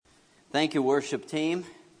Thank you, worship team.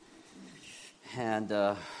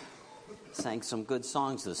 And sang some good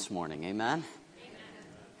songs this morning. Amen?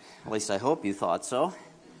 At least I hope you thought so.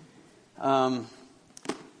 I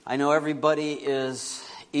know everybody is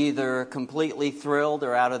either completely thrilled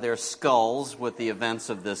or out of their skulls with the events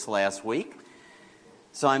of this last week.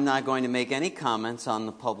 So I'm not going to make any comments on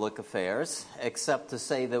the public affairs, except to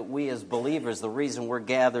say that we as believers, the reason we're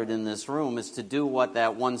gathered in this room is to do what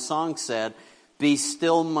that one song said, "Be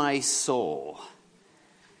still my soul."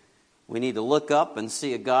 We need to look up and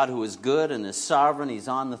see a God who is good and is sovereign. He's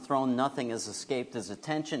on the throne. Nothing has escaped his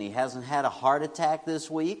attention. He hasn't had a heart attack this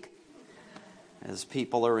week, as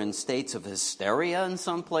people are in states of hysteria in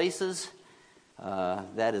some places.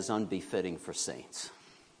 That is unbefitting for saints.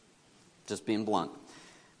 Just being blunt.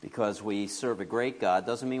 Because we serve a great God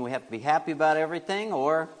doesn't mean we have to be happy about everything,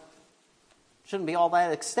 or shouldn't be all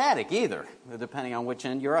that ecstatic either, depending on which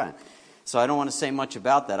end you're on. So I don't want to say much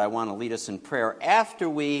about that. I want to lead us in prayer after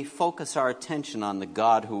we focus our attention on the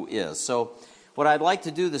God who is. So what I'd like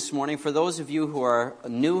to do this morning, for those of you who are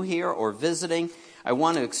new here or visiting, I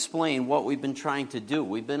want to explain what we've been trying to do.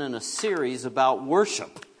 We've been in a series about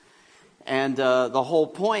worship. And the whole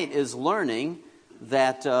point is learning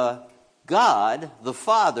that God, the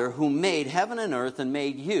Father, who made heaven and earth and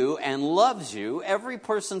made you and loves you, every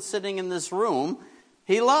person sitting in this room,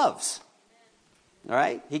 he loves. All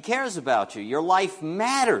right? He cares about you. Your life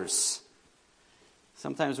matters.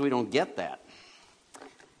 Sometimes we don't get that.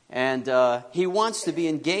 And he wants to be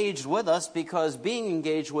engaged with us because being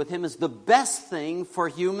engaged with him is the best thing for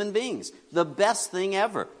human beings. The best thing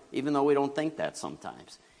ever, even though we don't think that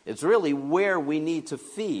sometimes. It's really where we need to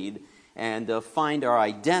feed and find our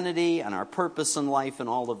identity and our purpose in life and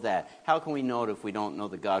all of that. How can we know it if we don't know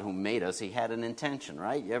the God who made us? He had an intention,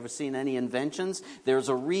 right? You ever seen any inventions? There's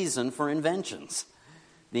a reason for inventions.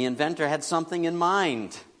 The inventor had something in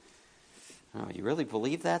mind. Oh, you really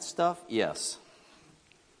believe that stuff? Yes.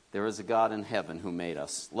 There is a God in heaven who made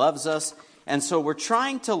us, loves us, and so we're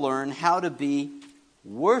trying to learn how to be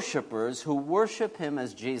worshipers who worship him,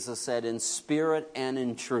 as Jesus said, in spirit and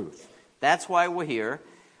in truth. That's why we're here.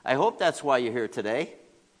 I hope that's why you're here today.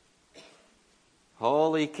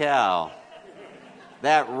 Holy cow.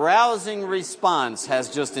 That rousing response has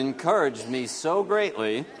just encouraged me so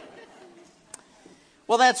greatly.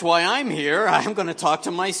 Well, that's why I'm here. I'm going to talk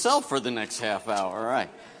to myself for the next half hour. All right.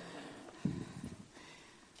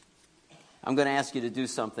 I'm going to ask you to do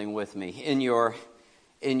something with me. In your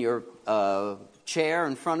chair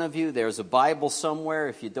in front of you, there's a Bible somewhere.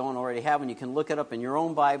 If you don't already have one, you can look it up in your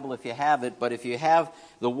own Bible if you have it. But if you have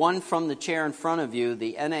the one from the chair in front of you,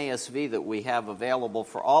 the NASV that we have available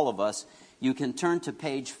for all of us, you can turn to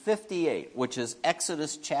page 58, which is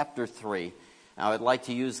Exodus chapter 3. Now, I'd like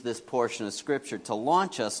to use this portion of Scripture to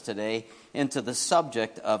launch us today into the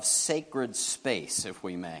subject of sacred space, if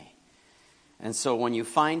we may. And so when you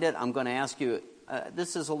find it, I'm going to ask you,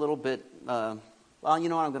 this is a little bit, well, you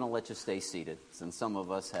know what, I'm going to let you stay seated, since some of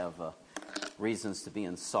us have reasons to be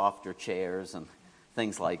in softer chairs and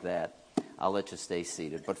things like that. I'll let you stay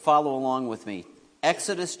seated. But follow along with me.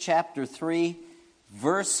 Exodus chapter 3,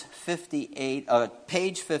 verse 58,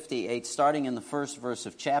 page 58, starting in the first verse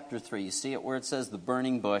of chapter 3. You see it where it says the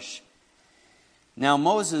burning bush. Now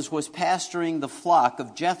Moses was pasturing the flock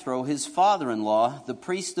of Jethro, his father-in-law, the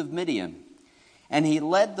priest of Midian. And he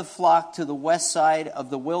led the flock to the west side of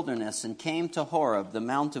the wilderness and came to Horeb, the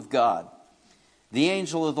mount of God. The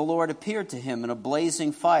angel of the Lord appeared to him in a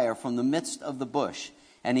blazing fire from the midst of the bush.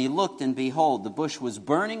 And he looked, and behold, the bush was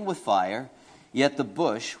burning with fire, yet the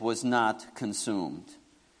bush was not consumed.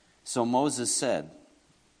 So Moses said,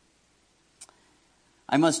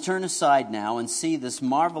 I must turn aside now and see this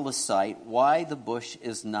marvelous sight, why the bush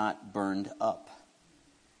is not burned up.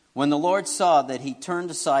 When the Lord saw that he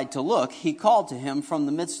turned aside to look, he called to him from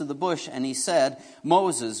the midst of the bush, and he said,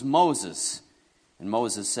 Moses, Moses. And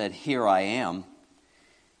Moses said, Here I am.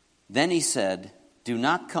 Then he said, Do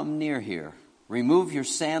not come near here. Remove your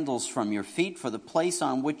sandals from your feet, for the place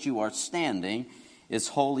on which you are standing is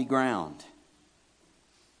holy ground.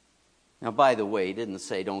 Now, by the way, he didn't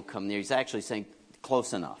say don't come near. He's actually saying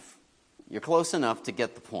close enough. You're close enough to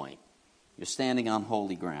get the point. You're standing on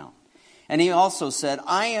holy ground. And he also said,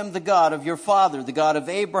 I am the God of your father, the God of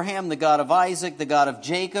Abraham, the God of Isaac, the God of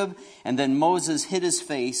Jacob. And then Moses hid his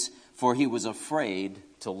face, for he was afraid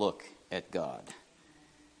to look at God.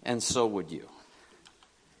 And so would you.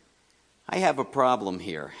 I have a problem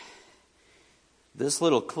here. This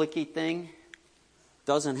little clicky thing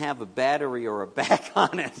doesn't have a battery or a back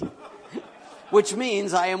on it, which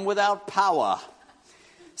means I am without power.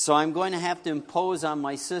 So I'm going to have to impose on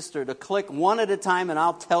my sister to click one at a time, and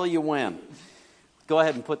I'll tell you when. Go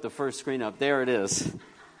ahead and put the first screen up. There it is.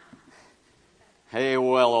 Hey,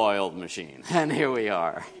 well-oiled machine. And here we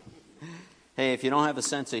are. Hey, if you don't have a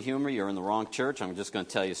sense of humor, you're in the wrong church. I'm just going to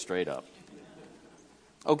tell you straight up.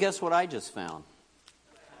 Oh, guess what I just found?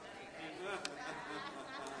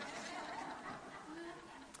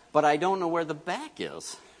 But I don't know where the back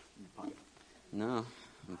is. No,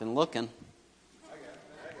 I've been looking.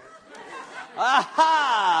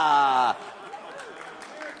 Aha!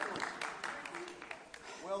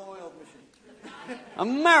 Well-oiled machine. A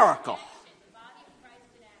miracle.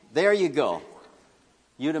 There you go.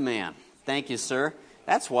 You the man. Thank you, sir.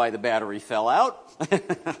 That's why the battery fell out.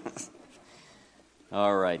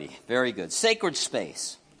 All righty. Very good. Sacred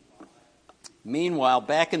space. Meanwhile,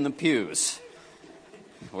 back in the pews,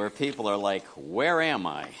 where people are like, where am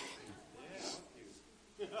I?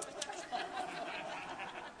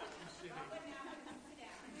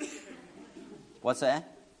 What's that?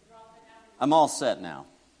 I'm all set now.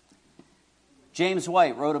 James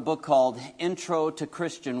White wrote a book called Introduction to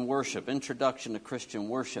Christian Worship.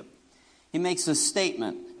 He makes a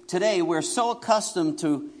statement. Today, we're so accustomed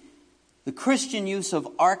to the Christian use of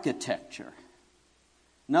architecture.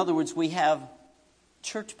 In other words, we have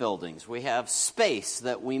church buildings. We have space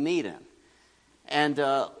that we meet in. And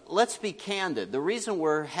let's be candid. The reason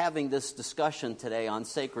we're having this discussion today on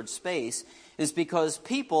sacred space is because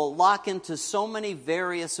people lock into so many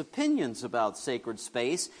various opinions about sacred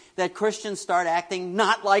space that Christians start acting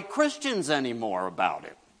not like Christians anymore about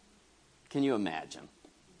it. Can you imagine?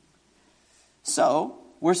 So,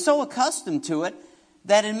 we're so accustomed to it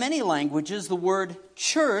that in many languages the word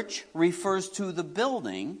church refers to the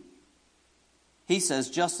building. He says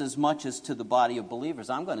just as much as to the body of believers.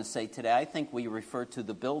 I'm going to say today I think we refer to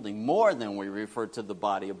the building more than we refer to the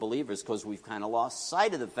body of believers because we've kind of lost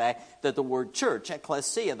sight of the fact that the word church,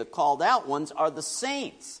 ecclesia, the called out ones, are the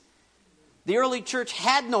saints. The early church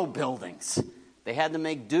had no buildings. They had to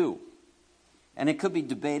make do. And it could be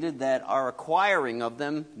debated that our acquiring of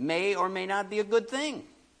them may or may not be a good thing.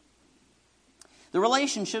 The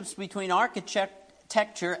relationships between architecture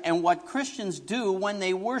and what Christians do when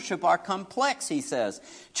they worship are complex, he says.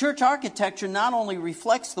 Church architecture not only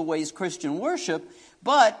reflects the ways Christians worship,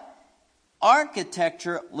 but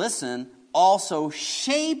architecture, listen, also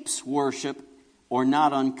shapes worship, or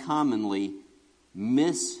not uncommonly,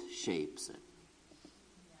 misshapes it.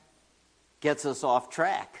 Gets us off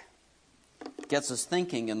track. Gets us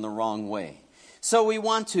thinking in the wrong way. So we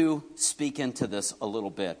want to speak into this a little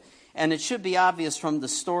bit. And it should be obvious from the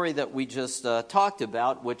story that we just talked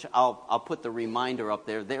about, which I'll put the reminder up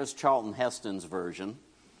there. There's Charlton Heston's version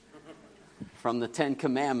from the Ten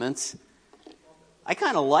Commandments. I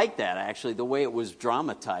kind of like that, actually, the way it was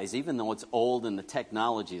dramatized, even though it's old and the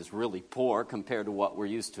technology is really poor compared to what we're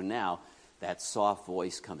used to now. That soft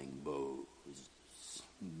voice coming, booze,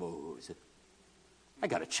 booze. I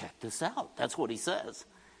got to check this out. That's what he says.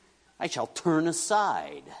 I shall turn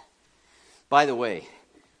aside. By the way,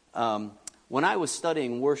 when I was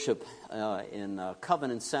studying worship in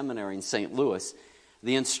Covenant Seminary in St. Louis,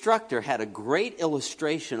 the instructor had a great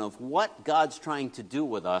illustration of what God's trying to do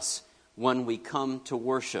with us when we come to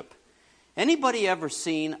worship. Anybody ever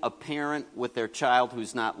seen a parent with their child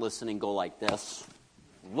who's not listening go like this?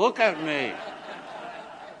 Look at me.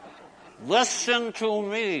 Listen to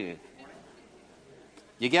me.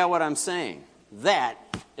 You get what I'm saying? That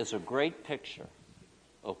is a great picture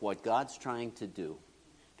of what God's trying to do.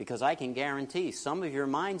 Because I can guarantee some of your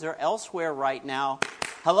minds are elsewhere right now.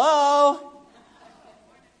 Hello?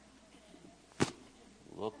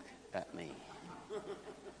 Look at me.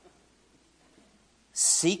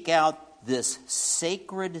 Seek out this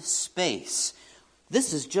sacred space.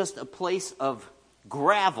 This is just a place of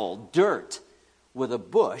gravel, dirt, with a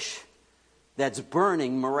bush that's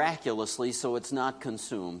burning miraculously so it's not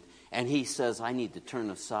consumed. And he says, I need to turn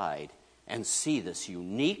aside and see this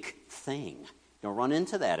unique thing. You don't run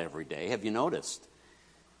into that every day, have you noticed?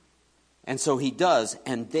 And so he does,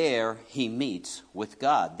 and there he meets with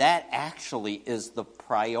God. That actually is the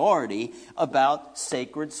priority about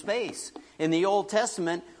sacred space. In the Old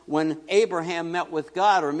Testament, when Abraham met with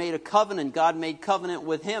God or made a covenant, God made covenant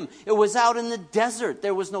with him. It was out in the desert.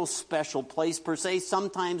 There was no special place per se,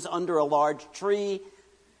 sometimes under a large tree.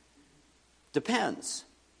 Depends.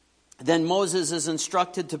 Then Moses is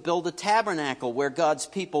instructed to build a tabernacle where God's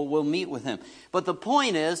people will meet with him. But the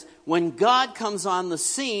point is, when God comes on the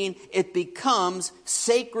scene, it becomes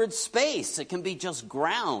sacred space. It can be just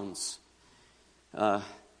grounds.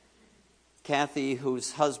 Kathy,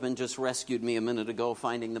 whose husband just rescued me a minute ago,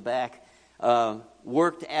 finding the back,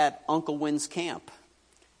 worked at Uncle Wynn's camp.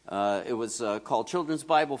 It was called Children's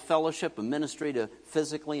Bible Fellowship, a ministry to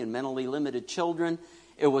physically and mentally limited children.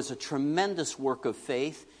 It was a tremendous work of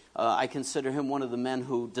faith. I consider him one of the men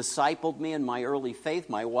who discipled me in my early faith.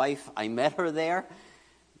 My wife, I met her there.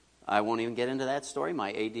 I won't even get into that story.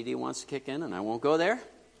 My ADD wants to kick in, and I won't go there.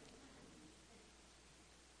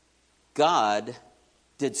 God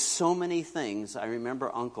did so many things. I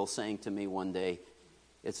remember Uncle saying to me one day,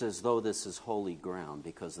 it's as though this is holy ground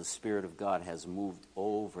because the Spirit of God has moved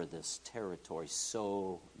over this territory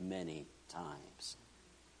so many times.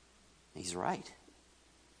 He's right.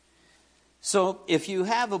 So if you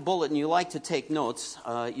have a bullet and you like to take notes,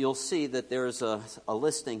 you'll see that there's a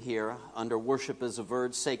listing here under Worship as a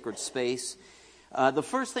Verb, Sacred Space. The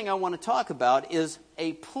first thing I want to talk about is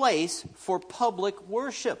a place for public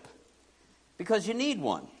worship, because you need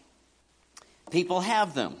one. People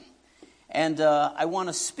have them. And I want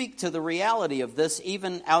to speak to the reality of this,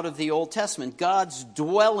 even out of the Old Testament. God's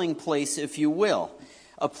dwelling place, if you will.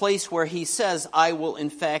 A place where he says, I will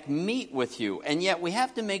in fact meet with you. And yet we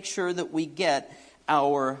have to make sure that we get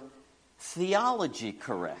our theology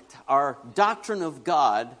correct, our doctrine of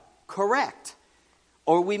God correct.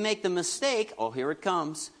 Or we make the mistake, oh, here it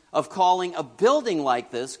comes, of calling a building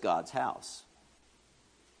like this God's house.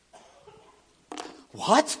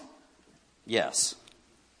 What? Yes.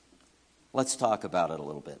 Let's talk about it a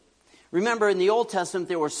little bit. Remember, in the Old Testament,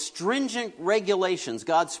 there were stringent regulations.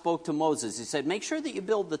 God spoke to Moses. He said, make sure that you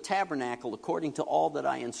build the tabernacle according to all that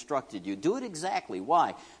I instructed you. Do it exactly. Why?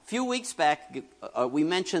 A few weeks back, we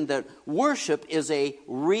mentioned that worship is a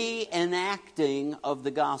reenacting of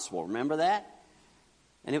the gospel. Remember that?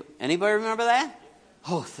 Anybody remember that?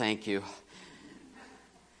 Oh, thank you.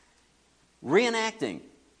 Reenacting.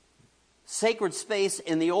 Sacred space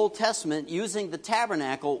in the Old Testament using the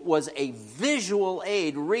tabernacle was a visual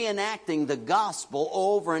aid reenacting the gospel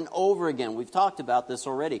over and over again. We've talked about this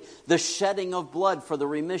already. The shedding of blood for the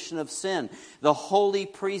remission of sin, the holy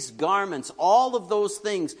priest garments, all of those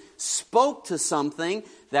things spoke to something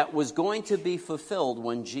that was going to be fulfilled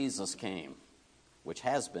when Jesus came, which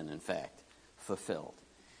has been, in fact, fulfilled.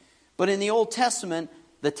 But in the Old Testament,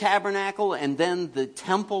 the tabernacle and then the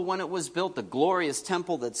temple when it was built, the glorious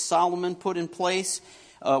temple that Solomon put in place,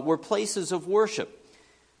 were places of worship.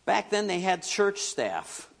 Back then they had church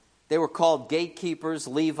staff. They were called gatekeepers,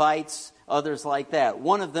 Levites, others like that.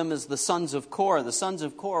 One of them is the sons of Korah. The sons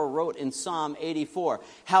of Korah wrote in Psalm 84,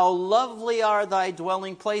 how lovely are thy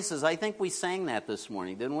dwelling places. I think we sang that this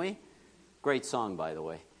morning, didn't we? Great song, by the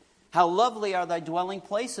way. How lovely are thy dwelling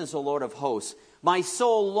places, O Lord of hosts. My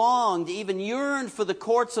soul longed, even yearned for the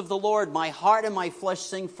courts of the Lord. My heart and my flesh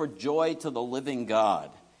sing for joy to the living God.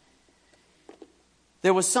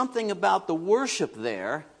 There was something about the worship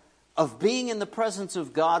there of being in the presence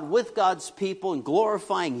of God with God's people and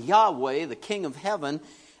glorifying Yahweh, the King of heaven,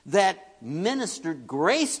 that ministered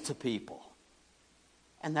grace to people.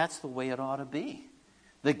 And that's the way it ought to be.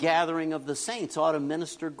 The gathering of the saints ought to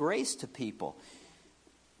minister grace to people.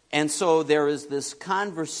 And so there is this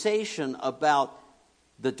conversation about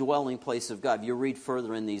the dwelling place of God. You read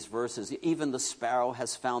further in these verses. Even the sparrow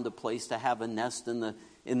has found a place to have a nest in the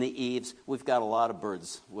eaves. We've got a lot of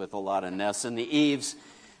birds with a lot of nests in the eaves,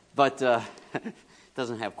 but it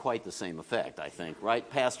doesn't have quite the same effect, I think. Right,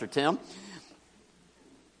 Pastor Tim?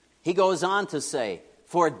 He goes on to say,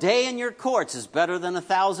 for a day in your courts is better than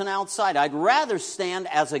 1,000 outside. I'd rather stand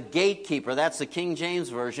as a gatekeeper. That's the King James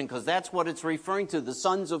Version, because that's what it's referring to. The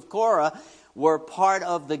sons of Korah were part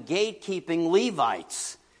of the gatekeeping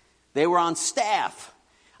Levites. They were on staff.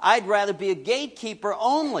 I'd rather be a gatekeeper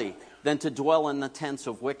only than to dwell in the tents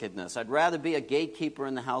of wickedness. I'd rather be a gatekeeper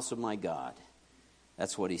in the house of my God.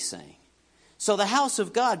 That's what he's saying. So the house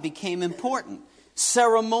of God became important.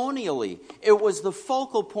 Ceremonially, it was the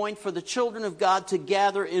focal point for the children of God to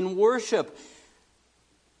gather in worship.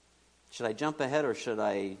 Should I jump ahead or should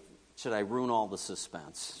I ruin all the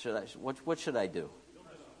suspense? What should I do?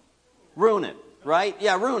 Ruin it, right?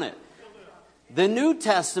 Yeah, ruin it. The New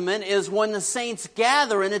Testament is when the saints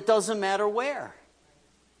gather, and it doesn't matter where.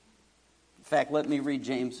 In fact, let me read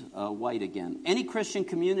James White again. Any Christian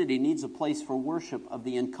community needs a place for worship of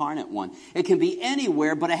the incarnate one. It can be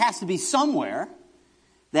anywhere, but it has to be somewhere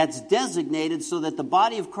that's designated so that the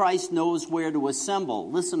body of Christ knows where to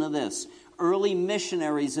assemble. Listen to this. Early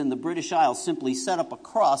missionaries in the British Isles simply set up a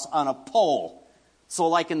cross on a pole. So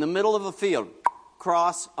like in the middle of a field,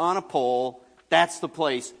 cross on a pole, that's the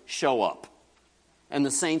place, show up. And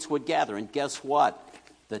the saints would gather. And guess what?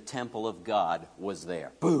 The temple of God was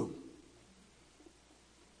there. Boom.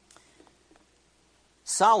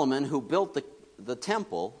 Solomon, who built the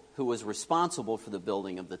temple, who was responsible for the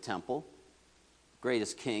building of the temple,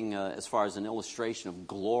 greatest king as far as an illustration of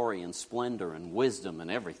glory and splendor and wisdom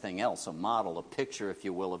and everything else, a model, a picture, if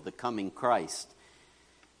you will, of the coming Christ.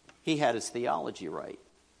 He had his theology right.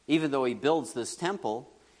 Even though he builds this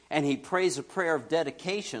temple and he prays a prayer of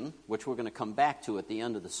dedication, which we're going to come back to at the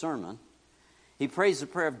end of the sermon, he prays a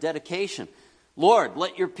prayer of dedication. Lord,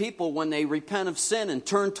 let your people, when they repent of sin and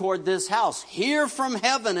turn toward this house, hear from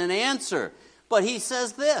heaven and answer. But he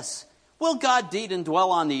says this, will God indeed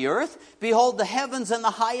dwell on the earth? Behold, the heavens and the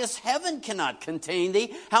highest heaven cannot contain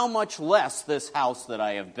thee. How much less this house that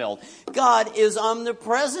I have built? God is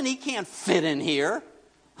omnipresent. He can't fit in here.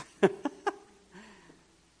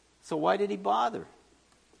 So why did he bother?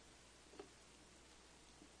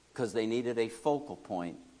 Because they needed a focal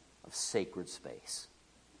point of sacred space.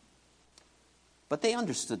 But they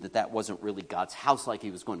understood that that wasn't really God's house like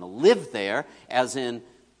he was going to live there, as in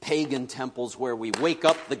pagan temples where we wake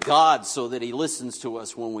up the God so that he listens to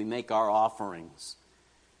us when we make our offerings.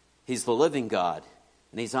 He's the living God,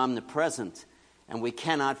 and he's omnipresent, and we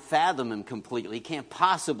cannot fathom him completely. He can't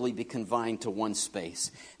possibly be confined to one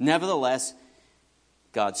space. Nevertheless,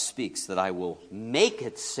 God speaks that I will make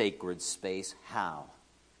it sacred space. How?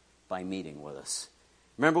 By meeting with us.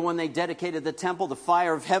 Remember when they dedicated the temple, the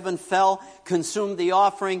fire of heaven fell, consumed the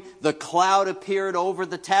offering, the cloud appeared over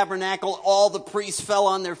the tabernacle, all the priests fell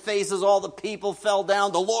on their faces, all the people fell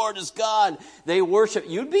down, the Lord is God. They worship.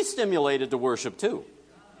 You'd be stimulated to worship too.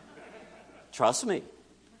 Trust me.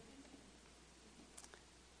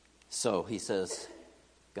 So he says,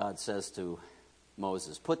 God says to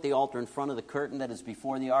Moses, put the altar in front of the curtain that is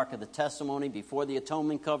before the ark of the testimony, before the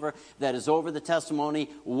atonement cover that is over the testimony,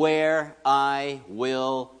 where I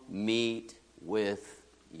will meet with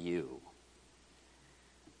you.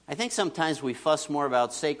 I think sometimes we fuss more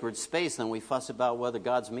about sacred space than we fuss about whether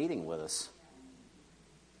God's meeting with us.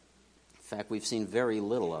 In fact, we've seen very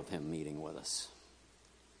little of him meeting with us.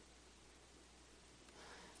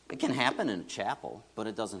 It can happen in a chapel, but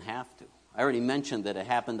it doesn't have to. I already mentioned that it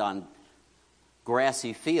happened on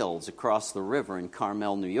grassy fields across the river in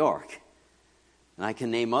Carmel, New York. And I can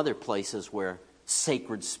name other places where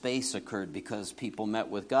sacred space occurred because people met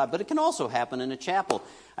with God. But it can also happen in a chapel.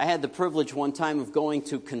 I had the privilege one time of going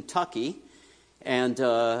to Kentucky and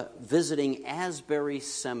visiting Asbury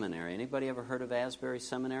Seminary. Anybody ever heard of Asbury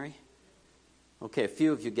Seminary? Okay, a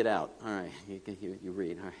few of you get out. All right, you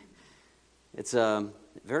read. All right. It's a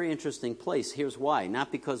very interesting place. Here's why.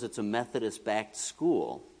 Not because it's a Methodist-backed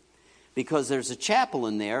school, because there's a chapel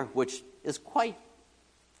in there which is quite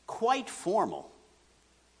formal.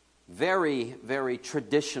 Very, very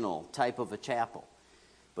traditional type of a chapel.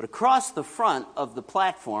 But across the front of the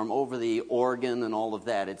platform, over the organ and all of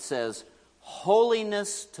that, it says,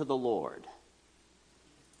 Holiness to the Lord.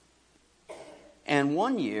 And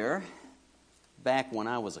one year, back when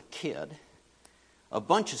I was a kid, a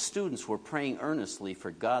bunch of students were praying earnestly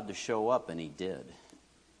for God to show up, and he did.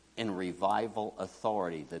 In revival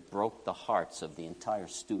authority that broke the hearts of the entire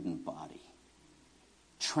student body.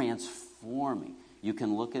 Transforming. You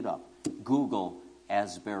can look it up. Google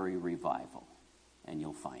Asbury Revival, and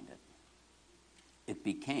you'll find it. It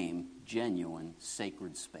became genuine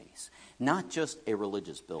sacred space. Not just a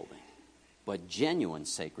religious building, but genuine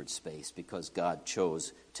sacred space because God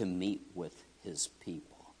chose to meet with his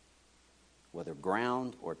people. Whether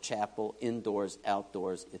ground or chapel, indoors,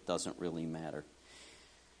 outdoors, it doesn't really matter.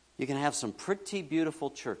 You can have some pretty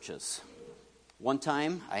beautiful churches. One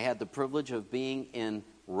time, I had the privilege of being in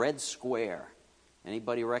Red Square.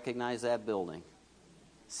 Anybody recognize that building?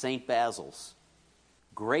 St. Basil's.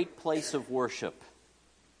 Great place of worship.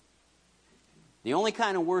 The only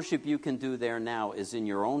kind of worship you can do there now is in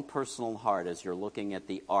your own personal heart as you're looking at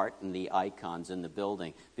the art and the icons in the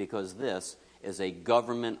building, because this is a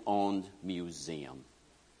government-owned museum.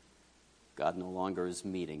 God no longer is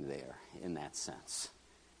meeting there in that sense,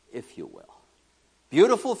 if you will.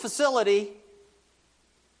 Beautiful facility,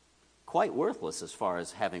 quite worthless as far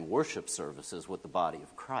as having worship services with the body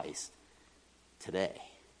of Christ today.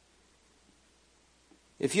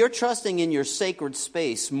 If you're trusting in your sacred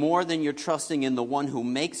space more than you're trusting in the one who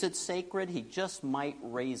makes it sacred, he just might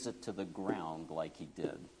raise it to the ground like he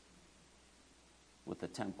did with the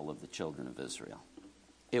temple of the children of Israel.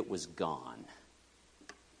 It was gone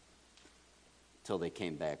till they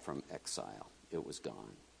came back from exile. It was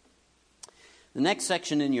gone. The next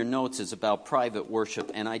section in your notes is about private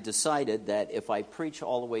worship, and I decided that if I preach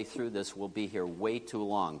all the way through this, we'll be here way too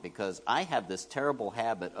long, because I have this terrible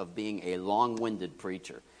habit of being a long-winded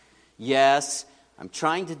preacher. Yes, I'm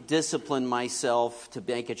trying to discipline myself to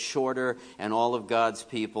make it shorter, and all of God's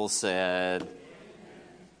people said,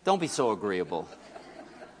 don't be so agreeable.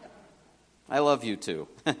 I love you too.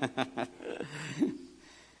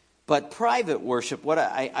 But private worship, what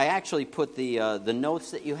I actually put the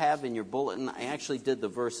notes that you have in your bulletin, I actually did the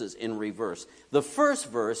verses in reverse. The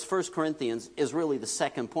first verse, 1 Corinthians, is really the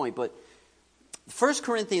second point, but 1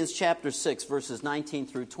 Corinthians chapter 6, verses 19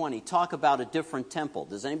 through 20, talk about a different temple.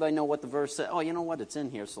 Does anybody know what the verse says? Oh, you know what? It's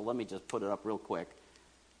in here, so let me just put it up real quick.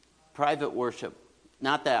 Private worship.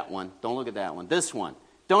 Not that one. Don't look at that one. This one.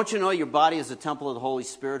 Don't you know your body is a temple of the Holy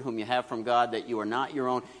Spirit whom you have from God, that you are not your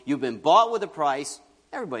own? You've been bought with a price.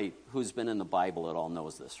 Everybody who's been in the Bible at all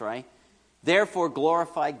knows this, right? Therefore,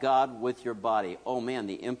 glorify God with your body. Oh, man,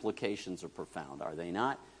 the implications are profound, are they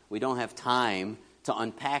not? We don't have time to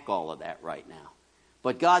unpack all of that right now.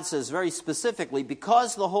 But God says very specifically,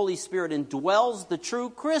 because the Holy Spirit indwells the true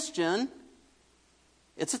Christian,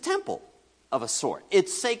 it's a temple of a sort.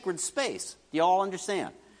 It's sacred space. Do you all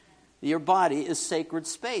understand? Your body is sacred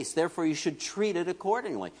space. Therefore, you should treat it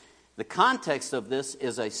accordingly. The context of this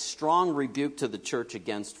is a strong rebuke to the church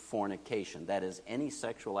against fornication. That is, any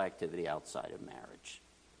sexual activity outside of marriage.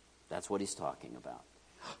 That's what he's talking about.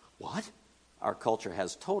 What? Our culture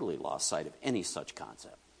has totally lost sight of any such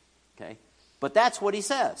concept. Okay? But that's what he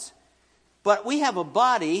says. But we have a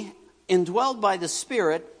body indwelled by the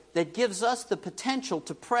Spirit that gives us the potential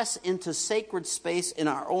to press into sacred space in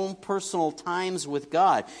our own personal times with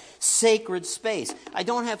God. Sacred space. I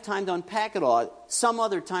don't have time to unpack it all. Some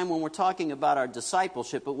other time when we're talking about our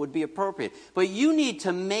discipleship, it would be appropriate. But you need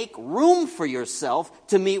to make room for yourself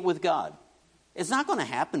to meet with God. It's not going to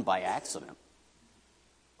happen by accident.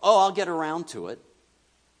 Oh, I'll get around to it.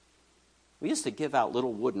 We used to give out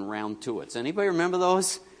little wooden round to-its. Anybody remember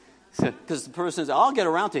those? Because the person says, I'll get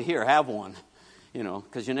around to here, have one. You know,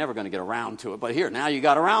 because you're never going to get around to it. But here, now you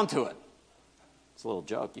got around to it. It's a little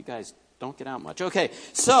joke. You guys don't get out much. Okay,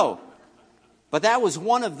 so, but that was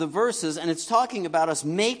one of the verses, and it's talking about us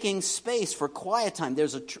making space for quiet time.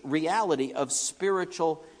 There's a reality of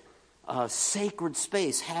spiritual, sacred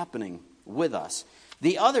space happening with us.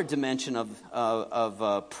 The other dimension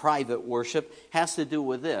of private worship has to do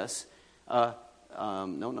with this.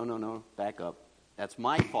 No, back up. That's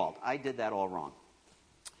my fault. I did that all wrong.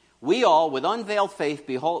 We all, with unveiled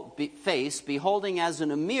face, beholding as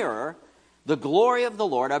in a mirror the glory of the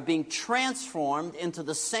Lord, are being transformed into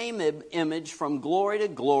the same image from glory to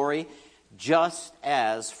glory, just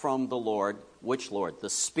as from the Lord. Which Lord? The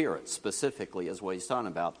Spirit, specifically, is what he's talking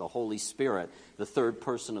about. The Holy Spirit, the third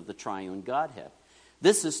person of the triune Godhead.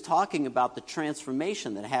 This is talking about the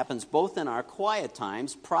transformation that happens both in our quiet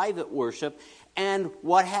times, private worship, and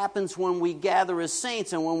what happens when we gather as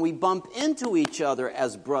saints and when we bump into each other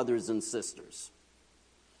as brothers and sisters.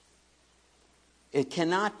 It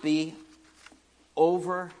cannot be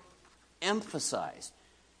overemphasized.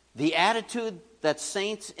 The attitude that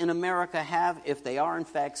saints in America have, if they are in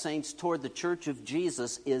fact saints, toward the Church of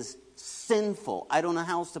Jesus is sinful. I don't know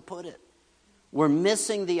how else to put it. We're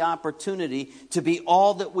missing the opportunity to be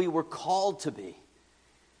all that we were called to be.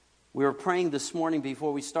 We were praying this morning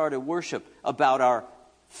before we started worship about our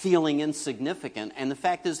feeling insignificant. And the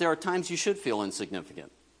fact is, there are times you should feel insignificant.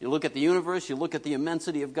 You look at the universe, you look at the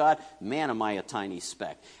immensity of God, man, am I a tiny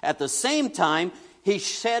speck. At the same time, he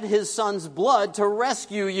shed his son's blood to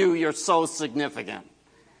rescue you. You're so significant.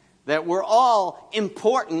 That we're all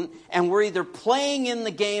important, and we're either playing in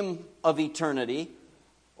the game of eternity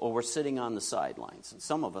or we're sitting on the sidelines. And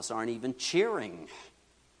some of us aren't even cheering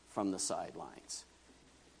from the sidelines.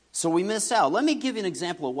 So we miss out. Let me give you an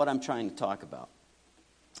example of what I'm trying to talk about.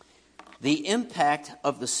 The impact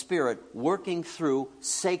of the Spirit working through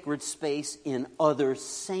sacred space in other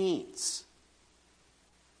saints.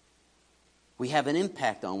 We have an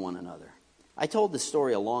impact on one another. I told this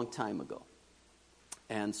story a long time ago.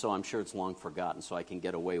 And so I'm sure it's long forgotten, so I can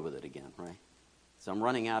get away with it again, right? So I'm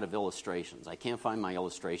running out of illustrations. I can't find my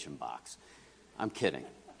illustration box. I'm kidding.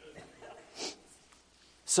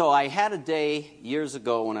 So I had a day years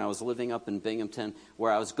ago when I was living up in Binghamton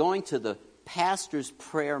where I was going to the pastor's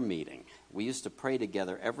prayer meeting. We used to pray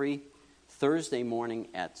together every Thursday morning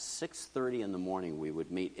at 6:30 in the morning. We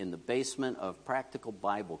would meet in the basement of Practical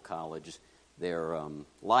Bible College, their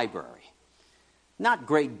library. Not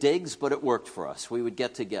great digs, but it worked for us. We would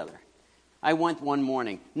get together. I went one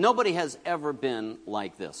morning. Nobody has ever been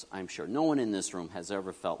like this, I'm sure. No one in this room has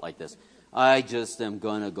ever felt like this. I just am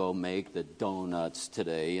going to go make the donuts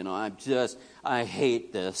today. You know, I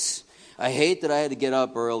hate this. I hate that I had to get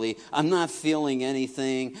up early. I'm not feeling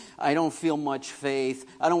anything. I don't feel much faith.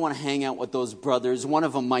 I don't want to hang out with those brothers. One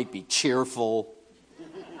of them might be cheerful.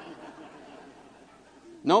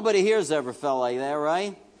 Nobody here has ever felt like that,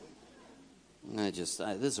 right? This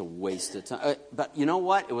is a waste of time. But you know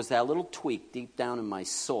what? It was that little tweak deep down in my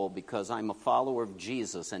soul, because I'm a follower of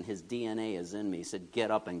Jesus and his DNA is in me. He said,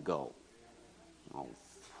 get up and go. Oh.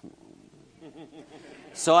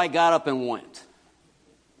 So I got up and went.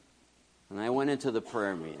 And I went into the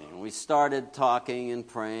prayer meeting. We started talking and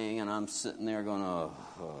praying, and I'm sitting there going,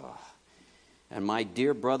 oh. And my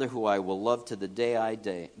dear brother, who I will love to the day I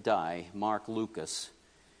die, Mark Lucas,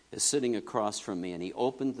 is sitting across from me, and he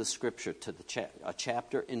opened the scripture to a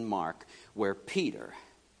chapter in Mark where Peter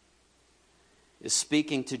is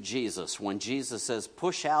speaking to Jesus when Jesus says,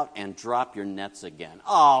 push out and drop your nets again.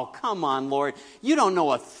 Oh, come on, Lord. You don't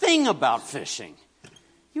know a thing about fishing.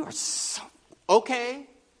 You are so...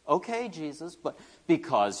 Okay, Jesus, but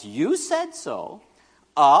because you said so,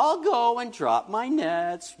 I'll go and drop my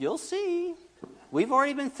nets. You'll see. We've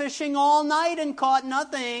already been fishing all night and caught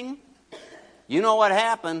nothing. You know what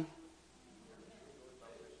happened?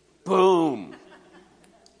 Boom.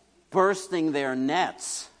 Bursting their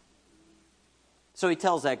nets. So he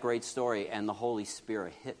tells that great story, and the Holy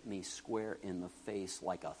Spirit hit me square in the face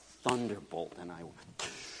like a thunderbolt. And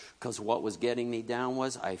because what was getting me down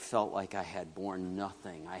was I felt like I had borne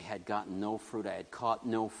nothing. I had gotten no fruit. I had caught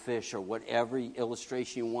no fish, or whatever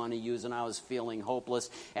illustration you want to use, and I was feeling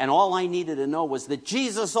hopeless. And all I needed to know was that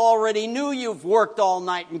Jesus already knew you've worked all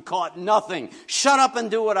night and caught nothing. Shut up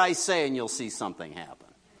and do what I say, and you'll see something happen.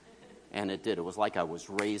 And it did. It was like I was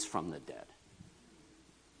raised from the dead.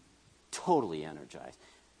 Totally energized.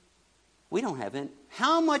 We don't have any.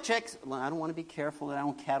 How much I don't want to be careful that I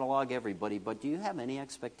don't catalog everybody, but do you have any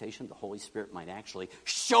expectation the Holy Spirit might actually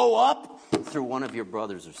show up through one of your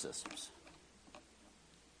brothers or sisters?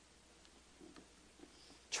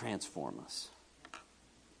 Transform us.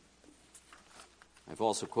 I've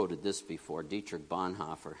also quoted this before, Dietrich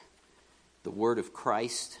Bonhoeffer. The word of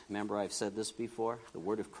Christ, remember I've said this before? The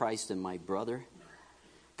word of Christ in my brother.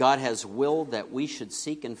 God has willed that we should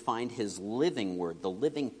seek and find his living word, the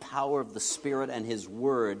living power of the Spirit and his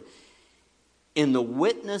word, in the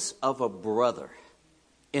witness of a brother,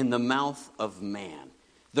 in the mouth of man.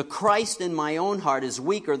 The Christ in my own heart is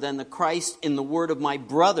weaker than the Christ in the word of my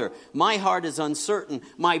brother. My heart is uncertain.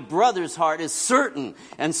 My brother's heart is certain.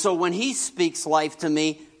 And so when he speaks life to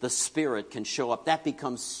me, the Spirit can show up. That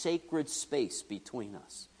becomes sacred space between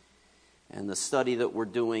us. And the study that we're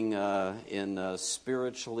doing in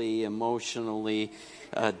spiritually, emotionally,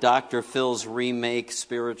 Dr. Phil's remake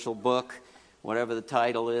spiritual book, whatever the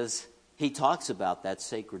title is, he talks about that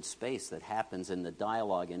sacred space that happens in the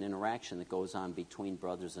dialogue and interaction that goes on between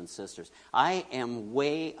brothers and sisters. I am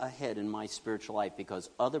way ahead in my spiritual life because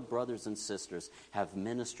other brothers and sisters have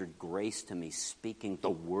ministered grace to me, speaking the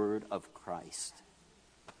word of Christ.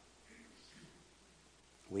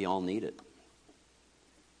 We all need it.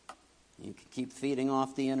 You can keep feeding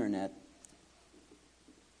off the internet.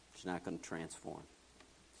 It's not going to transform.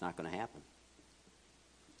 It's not going to happen.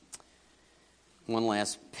 One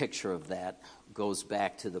last picture of that goes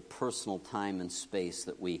back to the personal time and space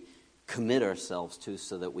that we commit ourselves to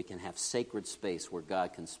so that we can have sacred space where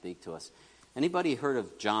God can speak to us. Anybody heard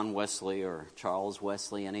of John Wesley or Charles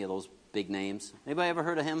Wesley, any of those big names? Anybody ever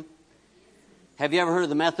heard of him? Have you ever heard of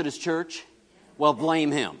the Methodist Church? Well,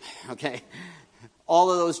 blame him, okay? All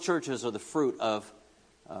of those churches are the fruit of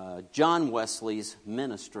John Wesley's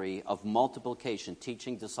ministry of multiplication,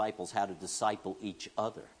 teaching disciples how to disciple each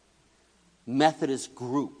other. Methodist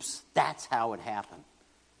groups, that's how it happened.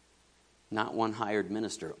 Not one hired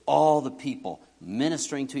minister. All the people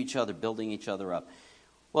ministering to each other, building each other up.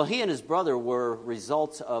 Well, he and his brother were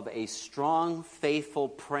results of a strong, faithful,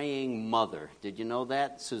 praying mother. Did you know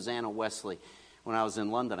that? Susanna Wesley. When I was in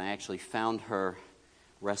London, I actually found her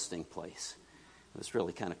resting place. It was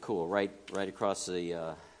really kind of cool. Right across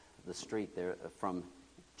the street there from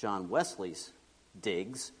John Wesley's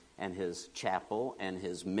digs and his chapel and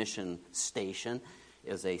his mission station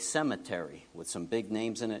is a cemetery with some big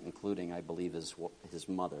names in it, including, I believe, his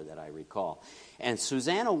mother that I recall. And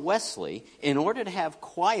Susanna Wesley, in order to have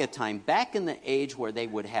quiet time, back in the age where they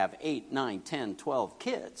would have 8, 9, 10, 12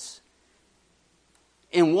 kids,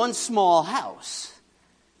 in one small house,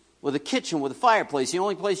 with a kitchen, with a fireplace, the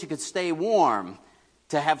only place you could stay warm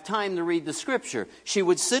to have time to read the scripture. She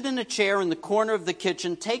would sit in a chair in the corner of the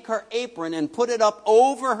kitchen, take her apron and put it up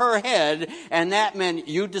over her head, and that meant,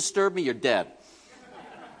 you disturb me, you're dead.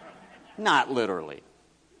 Not literally.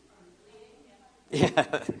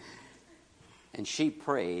 Yeah. And she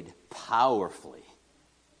prayed powerfully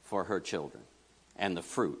for her children, and the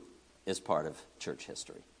fruit is part of church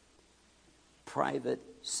history. Private,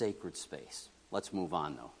 sacred space. Let's move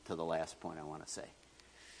on, though, to the last point I want to say.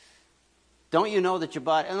 Don't you know that your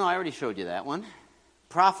body... Oh, no, I already showed you that one.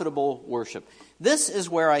 Profitable worship. This is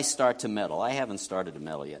where I start to meddle. I haven't started to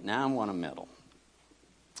meddle yet. Now I want to meddle.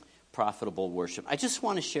 Profitable worship. I just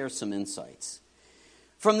want to share some insights.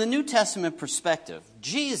 From the New Testament perspective,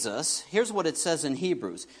 Jesus, here's what it says in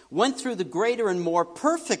Hebrews, went through the greater and more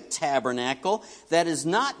perfect tabernacle that is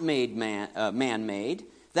not made man-made,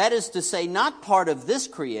 that is to say, not part of this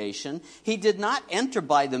creation. He did not enter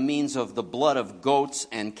by the means of the blood of goats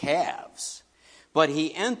and calves, but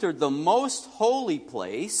he entered the most holy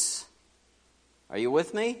place, are you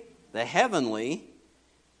with me? The heavenly,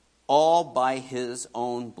 all by his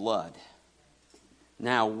own blood.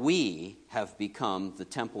 Now we have become the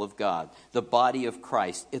temple of God, the body of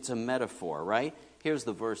Christ. It's a metaphor, right? Here's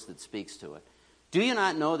the verse that speaks to it. Do you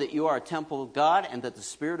not know that you are a temple of God and that the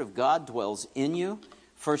Spirit of God dwells in you?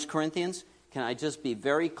 1 Corinthians, can I just be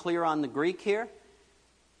very clear on the Greek here?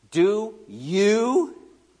 Do you,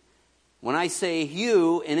 when I say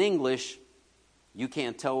you in English, you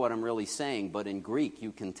can't tell what I'm really saying, but in Greek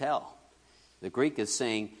you can tell. The Greek is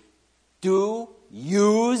saying, do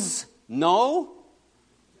yous know?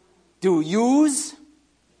 Do yous?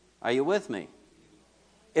 Are you with me?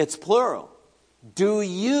 It's plural. Do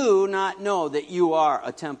you not know that you are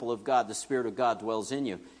a temple of God? The Spirit of God dwells in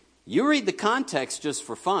you. You read the context just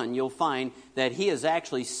for fun, you'll find that he is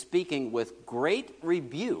actually speaking with great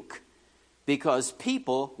rebuke because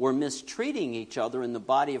people were mistreating each other in the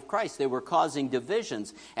body of Christ. They were causing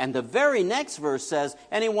divisions. And the very next verse says,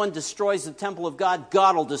 anyone destroys the temple of God,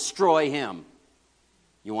 God will destroy him.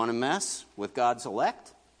 You want to mess with God's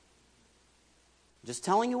elect? I'm just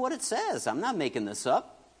telling you what it says. I'm not making this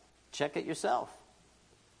up. Check it yourself.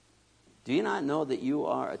 Do you not know that you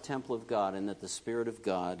are a temple of God and that the Spirit of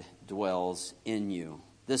God dwells in you?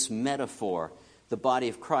 This metaphor, the body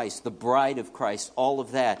of Christ, the bride of Christ, all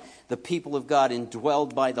of that, the people of God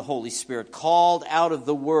indwelled by the Holy Spirit, called out of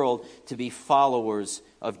the world to be followers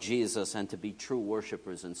of Jesus and to be true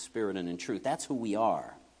worshipers in spirit and in truth. That's who we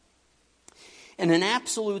are. In an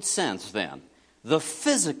absolute sense, then, the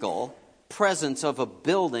physical presence of a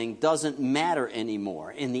building doesn't matter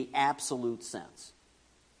anymore in the absolute sense,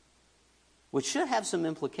 which should have some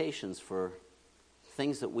implications for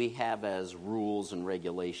things that we have as rules and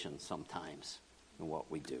regulations sometimes in what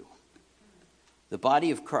we do. The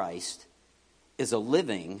body of Christ is a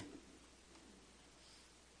living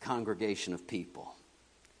congregation of people.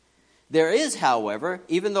 There is, however,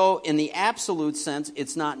 even though in the absolute sense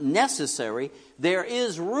it's not necessary, there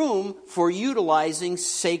is room for utilizing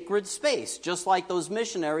sacred space. Just like those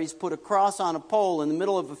missionaries put a cross on a pole in the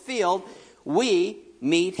middle of a field, we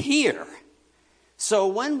meet here. So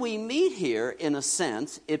when we meet here, in a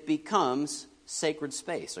sense, it becomes sacred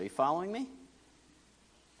space. Are you following me?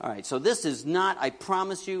 All right, so this is not, I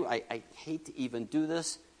promise you, I hate to even do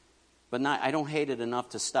this, but I don't hate it enough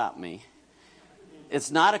to stop me. It's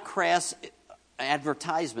not a crass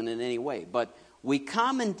advertisement in any way, but we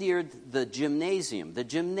commandeered the gymnasium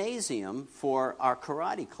for our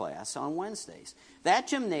karate class on Wednesdays. That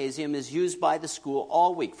gymnasium is used by the school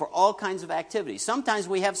all week for all kinds of activities. Sometimes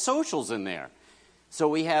we have socials in there. So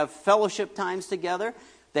we have fellowship times together.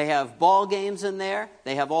 They have ball games in there.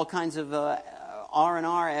 They have all kinds of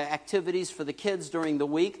R&R activities for the kids during the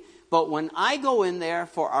week. But when I go in there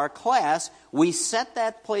for our class, we set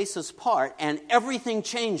that place apart and everything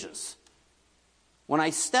changes. When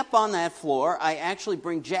I step on that floor, I actually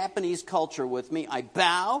bring Japanese culture with me. I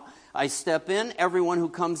bow, I step in, everyone who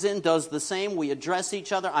comes in does the same. We address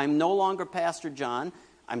each other. I'm no longer Pastor John.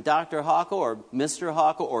 I'm Dr. Hawco or Mr.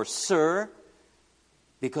 Hawco or Sir,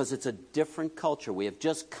 because it's a different culture. We have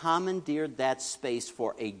just commandeered that space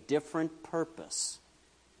for a different purpose.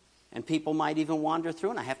 And people might even wander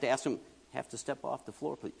through, and I have to ask them, have to step off the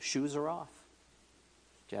floor, please. Shoes are off.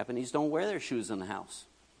 Japanese don't wear their shoes in the house.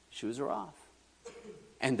 Shoes are off.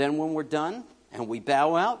 And then when we're done and we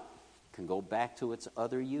bow out, it can go back to its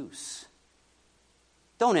other use.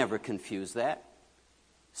 Don't ever confuse that.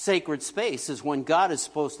 Sacred space is when God is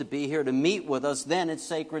supposed to be here to meet with us, then it's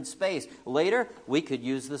sacred space. Later, we could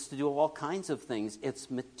use this to do all kinds of things. It's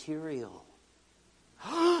material.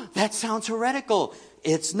 That sounds heretical.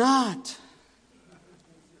 It's not.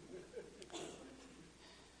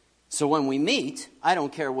 So when we meet, I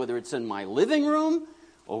don't care whether it's in my living room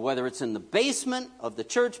or whether it's in the basement of the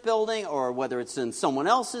church building or whether it's in someone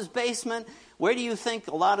else's basement. Where do you think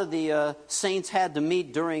a lot of the saints had to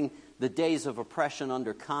meet during the days of oppression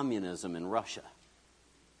under communism in Russia?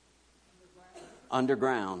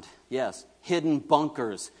 Underground, yes. Hidden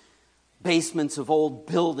bunkers. Basements of old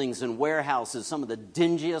buildings and warehouses, some of the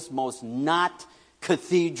dingiest, most not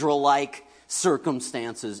cathedral-like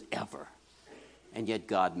circumstances ever. And yet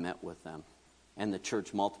God met with them. and the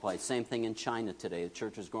church multiplied. Same thing in China today. The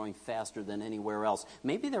church is growing faster than anywhere else.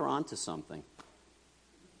 Maybe they're onto something.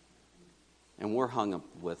 And we're hung up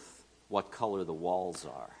with what color the walls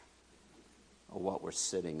are, or what we're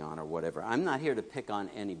sitting on, or whatever. I'm not here to pick on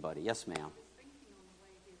anybody. Yes, ma'am.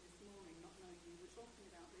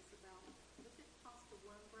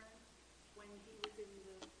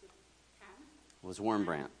 It was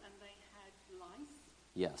Wormbrandt. And they had lice.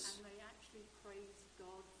 Yes. And they actually praised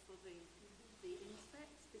God for the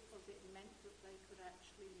insects because it meant that they could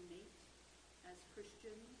actually meet as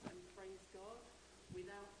Christians and praise God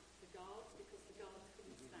without the guards because the guards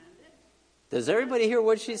couldn't stand it. Does everybody hear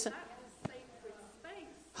what she said? That was sacred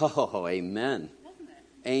space. Oh, amen. Wasn't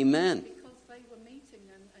it? Amen. Because they were meeting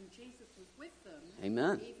and Jesus was with them.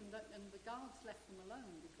 Amen. And the guards left them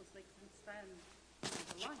alone because they couldn't stand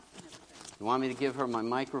the lice and everything. You want me to give her my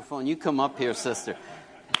microphone? You come up here, sister.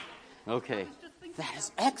 Okay. That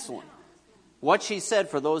is excellent. What she said,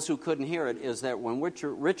 for those who couldn't hear it, is that when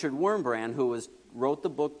Richard Wormbrandt, who wrote the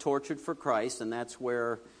book Tortured for Christ, and that's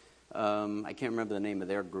where, I can't remember the name of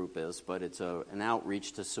their group is, but it's an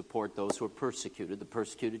outreach to support those who are persecuted, the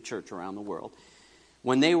persecuted church around the world.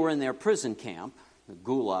 When they were in their prison camp, the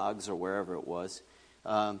gulags or wherever it was,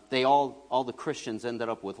 all the Christians ended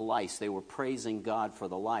up with lice. They were praising God for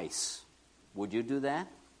the lice. Would you do that?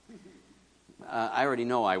 I already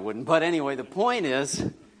know I wouldn't. But anyway, the point is,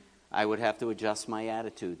 I would have to adjust my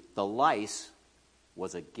attitude. The lice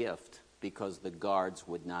was a gift because the guards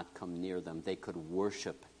would not come near them. They could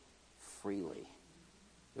worship freely.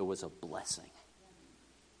 It was a blessing.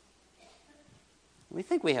 We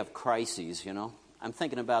think we have crises, you know. I'm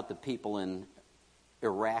thinking about the people in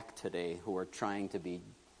Iraq today who are trying to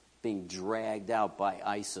being dragged out by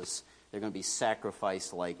ISIS. They're going to be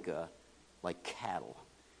sacrificed like cattle.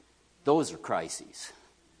 Those are crises.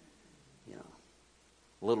 You know,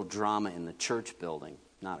 a little drama in the church building,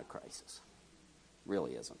 not a crisis.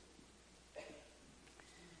 Really isn't.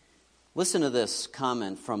 Listen to this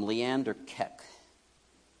comment from Leander Keck.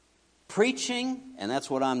 Preaching, and that's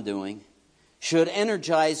what I'm doing, should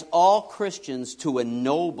energize all Christians to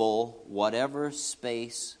ennoble whatever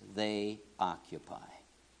space they occupy.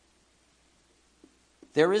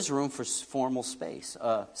 There is room for formal space,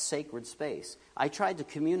 sacred space. I tried to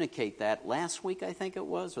communicate that last week, I think it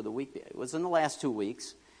was, or it was in the last 2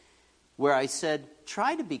 weeks, where I said,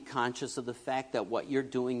 try to be conscious of the fact that what you're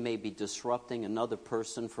doing may be disrupting another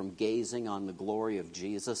person from gazing on the glory of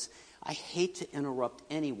Jesus. I hate to interrupt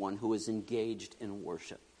anyone who is engaged in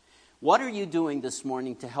worship. What are you doing this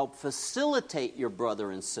morning to help facilitate your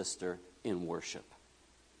brother and sister in worship?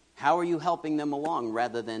 How are you helping them along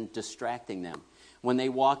rather than distracting them? When they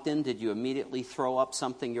walked in, did you immediately throw up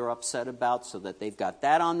something you're upset about so that they've got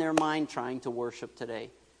that on their mind trying to worship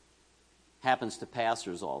today? Happens to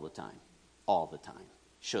pastors all the time. All the time.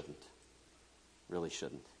 Shouldn't. Really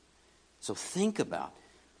shouldn't. So think about,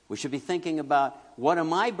 we should be thinking about, what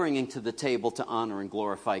am I bringing to the table to honor and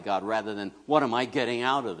glorify God rather than what am I getting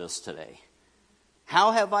out of this today?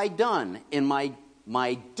 How have I done in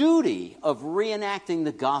my duty of reenacting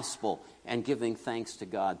the gospel and giving thanks to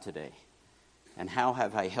God today? And how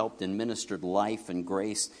have I helped and ministered life and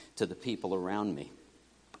grace to the people around me?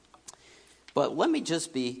 But let me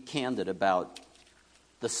just be candid about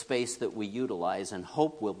the space that we utilize and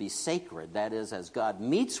hope will be sacred. That is, as God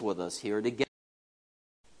meets with us here together.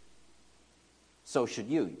 So should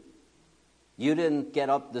you. You didn't get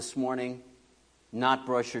up this morning, not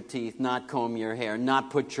brush your teeth, not comb your hair, not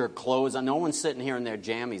put your clothes on. No one's sitting here in their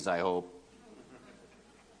jammies, I hope.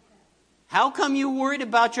 How come you worried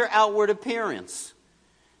about your outward appearance?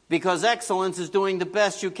 Because excellence is doing the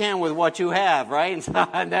best you can with what you have, right?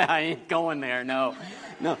 I ain't going there, no.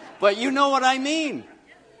 But you know what I mean.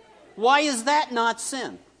 Why is that not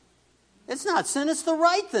sin? It's not sin, it's the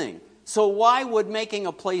right thing. So why would making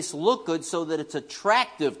a place look good so that it's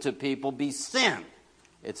attractive to people be sin?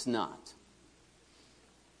 It's not.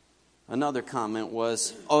 Another comment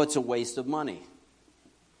was, it's a waste of money.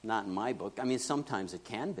 Not in my book. I mean, sometimes it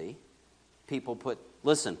can be.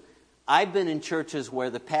 Listen, I've been in churches where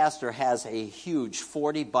the pastor has a huge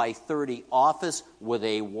 40 by 30 office with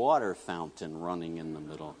a water fountain running in the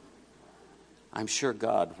middle. I'm sure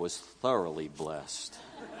God was thoroughly blessed.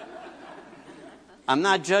 I'm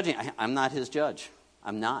not judging. I'm not his judge.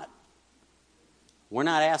 I'm not. We're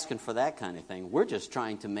not asking for that kind of thing. We're just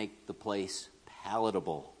trying to make the place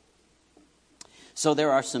palatable. So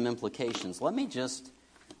there are some implications. Let me just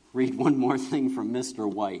read one more thing from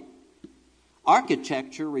Mr. White.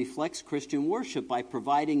 Architecture reflects Christian worship by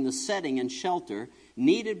providing the setting and shelter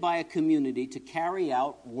needed by a community to carry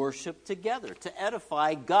out worship together, to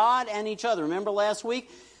edify God and each other. Remember last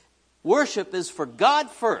week? Worship is for God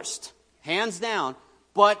first, hands down,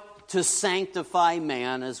 but to sanctify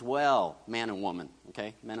man as well. Man and woman,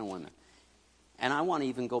 okay? Men and women. And I want to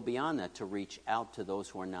even go beyond that to reach out to those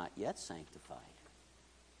who are not yet sanctified.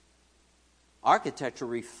 Architecture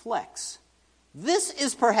reflects. This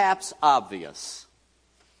is perhaps obvious.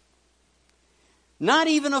 Not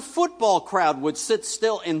even a football crowd would sit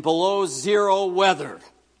still in below zero weather.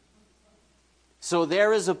 So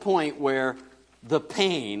there is a point where the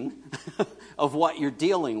pain of what you're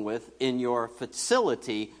dealing with in your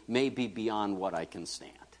facility may be beyond what I can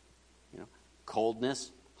stand.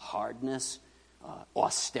 Coldness, hardness,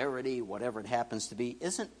 austerity, whatever it happens to be,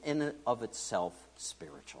 isn't in and of itself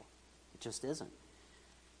spiritual. It just isn't.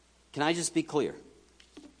 Can I just be clear?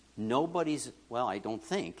 I don't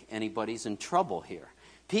think anybody's in trouble here.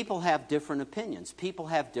 People have different opinions. People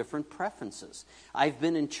have different preferences. I've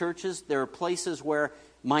been in churches, there are places where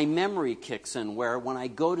my memory kicks in, where when I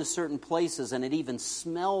go to certain places and it even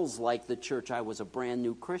smells like the church, I was a brand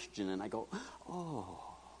new Christian, and I go, oh.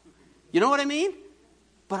 You know what I mean?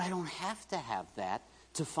 But I don't have to have that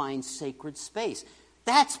to find sacred space.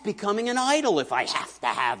 That's becoming an idol if I have to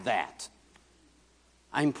have that.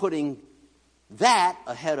 I'm putting that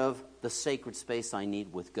ahead of the sacred space I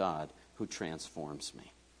need with God who transforms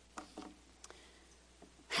me.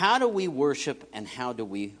 How do we worship, and how do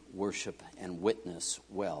we worship and witness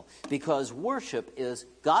well? Because worship is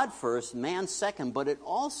God first, man second, but it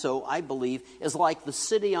also, I believe, is like the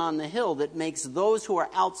city on the hill that makes those who are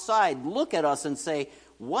outside look at us and say,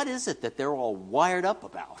 what is it that they're all wired up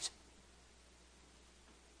about?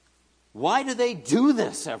 Why do they do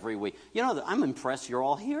this every week? I'm impressed you're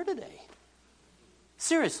all here today.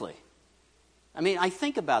 Seriously. I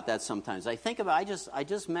think about that sometimes. I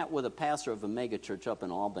just met with a pastor of a mega church up in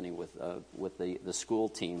Albany with the school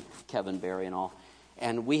team, Kevin Barry and all.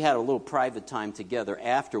 And we had a little private time together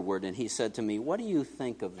afterward, and he said to me, what do you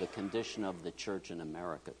think of the condition of the church in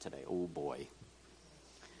America today? Oh, boy.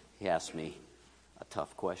 He asked me a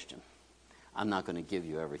tough question. I'm not going to give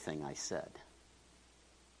you everything I said.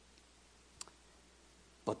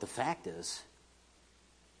 But the fact is,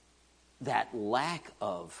 that lack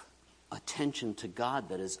of attention to God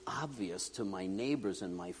that is obvious to my neighbors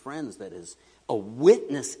and my friends, that is a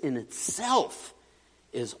witness in itself,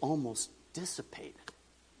 is almost dissipated.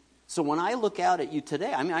 So when I look out at you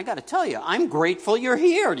today, I got to tell you, I'm grateful you're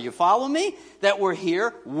here. Do you follow me? That we're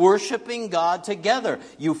here worshiping God together,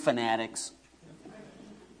 you fanatics.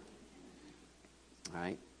 All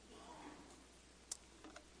right?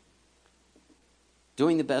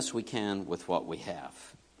 Doing the best we can with what we have.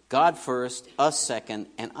 God first, us second,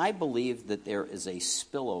 and I believe that there is a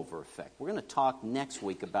spillover effect. We're going to talk next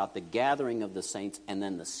week about the gathering of the saints and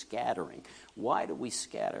then the scattering. Why do we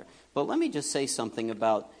scatter? But let me just say something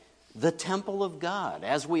about the temple of God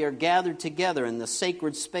as we are gathered together in the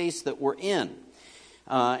sacred space that we're in.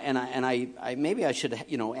 Maybe I should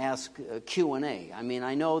ask Q&A.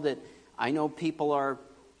 I know people are.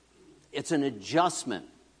 It's an adjustment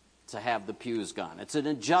to have the pews gone. It's an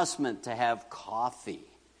adjustment to have coffee.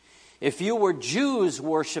 If you were Jews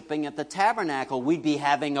worshiping at the tabernacle, we'd be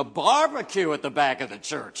having a barbecue at the back of the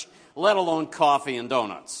church, let alone coffee and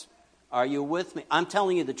donuts. Are you with me? I'm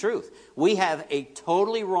telling you the truth. We have a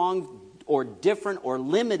totally wrong or different or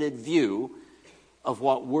limited view of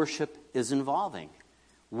what worship is involving.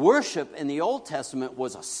 Worship in the Old Testament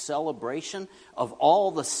was a celebration of all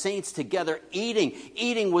the saints together eating.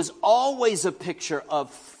 Eating was always a picture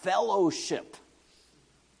of fellowship.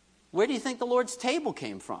 Where do you think the Lord's table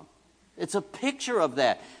came from? It's a picture of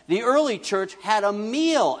that. The early church had a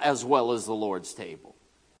meal as well as the Lord's table.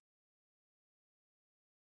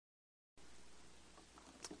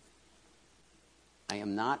 I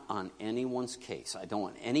am not on anyone's case. I don't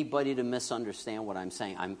want anybody to misunderstand what I'm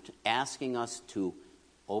saying. I'm asking us to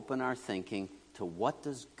open our thinking to what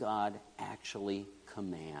does God actually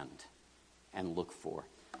command and look for.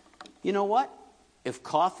 You know what? If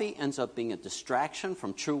coffee ends up being a distraction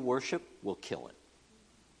from true worship, we'll kill it.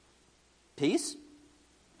 Peace?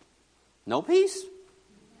 No peace?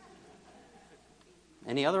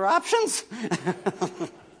 Any other options?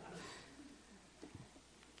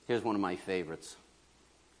 Here's one of my favorites.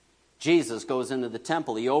 Jesus goes into the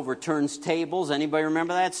temple. He overturns tables. Anybody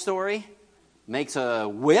remember that story? Makes a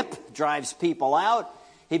whip, drives people out.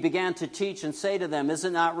 He began to teach and say to them, is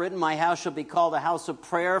it not written, my house shall be called a house of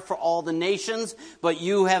prayer for all the nations, but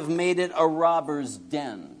you have made it a robber's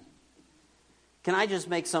den. Can I just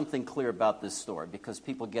make something clear about this story? Because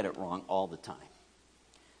people get it wrong all the time.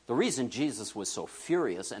 The reason Jesus was so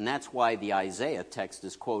furious, and that's why the Isaiah text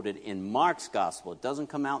is quoted in Mark's gospel. It doesn't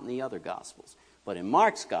come out in the other gospels. But in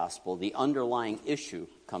Mark's gospel, the underlying issue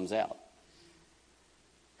comes out.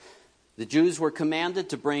 The Jews were commanded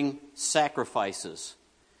to bring sacrifices.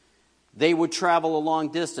 They would travel a long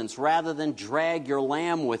distance. Rather than drag your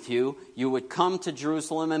lamb with you, you would come to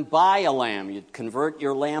Jerusalem and buy a lamb. You'd convert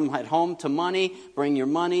your lamb at home to money, bring your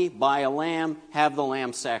money, buy a lamb, have the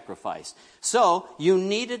lamb sacrificed. So you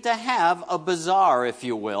needed to have a bazaar, if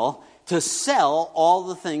you will, to sell all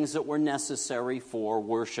the things that were necessary for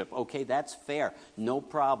worship. Okay, that's fair. No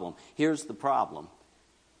problem. Here's the problem.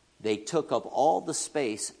 They took up all the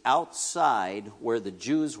space outside where the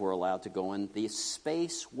Jews were allowed to go in, the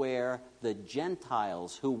space where the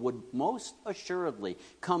Gentiles, who would most assuredly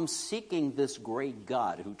come seeking this great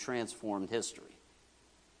God who transformed history,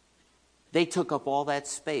 they took up all that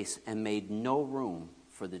space and made no room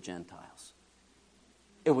for the Gentiles.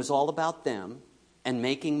 It was all about them and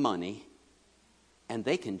making money, and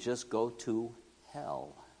they can just go to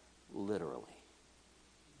hell, literally.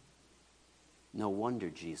 No wonder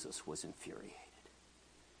Jesus was infuriated.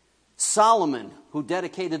 Solomon, who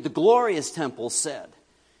dedicated the glorious temple, said,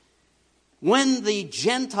 when the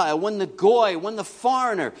Gentile, when the Goy, when the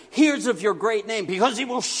foreigner hears of your great name, because he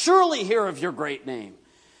will surely hear of your great name,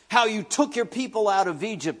 how you took your people out of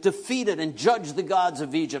Egypt, defeated and judged the gods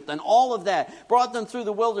of Egypt, and all of that, brought them through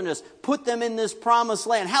the wilderness, put them in this promised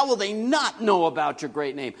land. How will they not know about your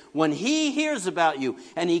great name? When he hears about you,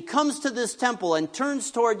 and he comes to this temple and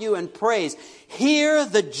turns toward you and prays, hear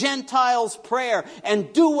the Gentiles' prayer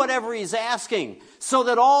and do whatever he's asking, so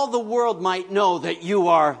that all the world might know that you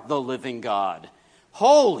are the living God.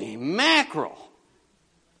 Holy mackerel!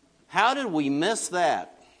 How did we miss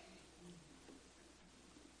that?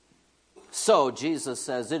 So, Jesus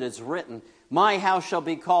says, it is written, my house shall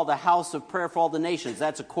be called a house of prayer for all the nations.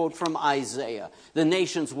 That's a quote from Isaiah. The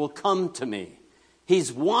nations will come to me. He's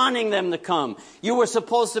wanting them to come. You were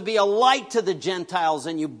supposed to be a light to the Gentiles,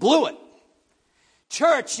 and you blew it.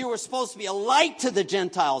 Church, you were supposed to be a light to the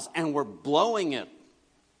Gentiles, and we're blowing it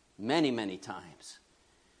many, many times.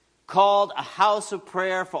 Called a house of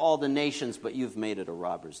prayer for all the nations, but you've made it a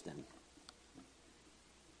robber's den.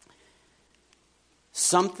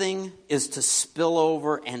 Something is to spill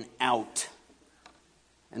over and out.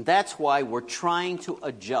 And that's why we're trying to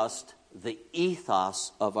adjust the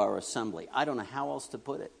ethos of our assembly. I don't know how else to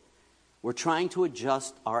put it. We're trying to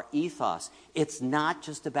adjust our ethos. It's not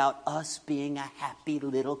just about us being a happy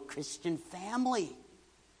little Christian family.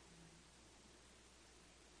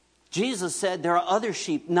 Jesus said, there are other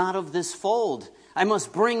sheep not of this fold. I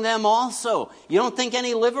must bring them also. You don't think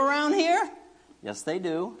any live around here? Yes, they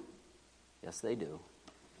do. Yes, they do.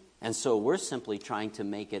 And so we're simply trying to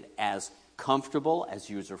make it as comfortable, as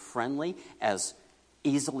user-friendly, as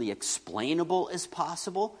easily explainable as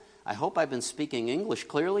possible. I hope I've been speaking English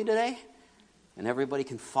clearly today, and everybody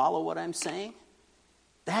can follow what I'm saying.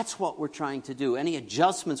 That's what we're trying to do. Any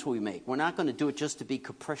adjustments we make, we're not going to do it just to be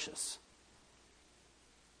capricious,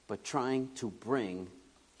 but trying to bring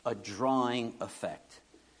a drawing effect.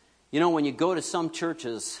 You know, when you go to some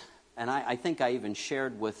churches, and I think I even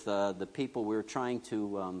shared with the people, we were trying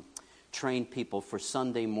to train people for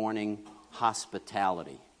Sunday morning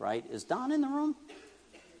hospitality, right? Is Don in the room?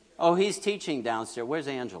 Oh, he's teaching downstairs. Where's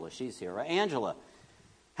Angela? She's here, right? Angela,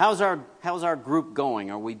 how's our group going?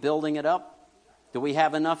 Are we building it up? Do we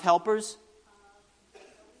have enough helpers?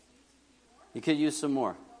 You could use some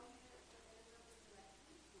more.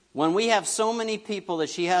 When we have so many people that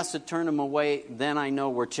she has to turn them away, then I know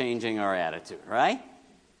we're changing our attitude, right?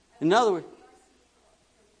 In other words,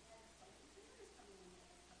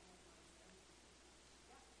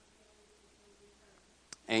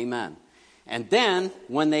 amen. And then,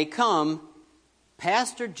 when they come,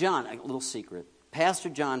 Pastor John, a little secret, Pastor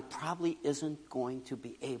John probably isn't going to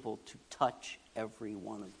be able to touch every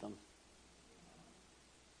one of them.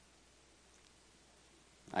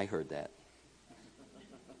 I heard that.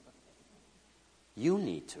 You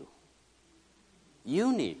need to.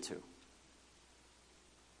 You need to.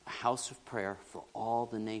 A house of prayer for all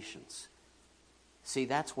the nations. See,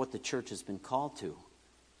 that's what the church has been called to.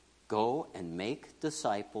 Go and make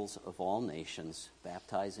disciples of all nations,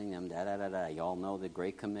 baptizing them, You all know the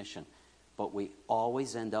Great Commission. But we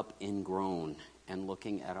always end up ingrown and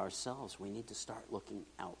looking at ourselves. We need to start looking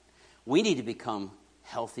out. We need to become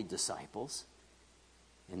healthy disciples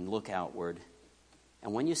and look outward.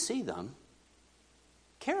 And when you see them,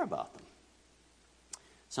 care about them.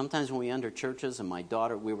 Sometimes when we enter churches, and my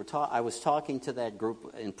daughter, I was talking to that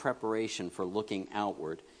group in preparation for looking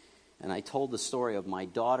outward, and I told the story of my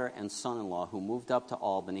daughter and son-in-law who moved up to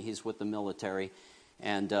Albany. He's with the military,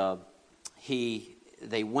 and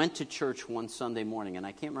they went to church one Sunday morning, and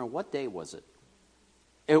I can't remember what day was it.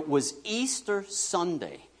 It was Easter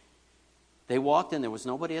Sunday. They walked in. There was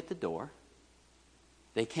nobody at the door.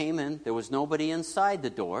 They came in. There was nobody inside the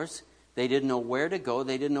doors. They didn't know where to go.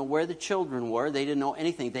 They didn't know where the children were. They didn't know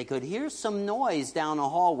anything. They could hear some noise down a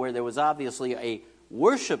hall where there was obviously a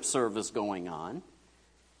worship service going on,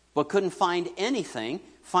 but couldn't find anything.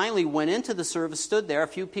 Finally went into the service, stood there. A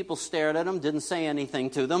few people stared at them, didn't say anything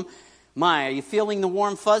to them. My, are you feeling the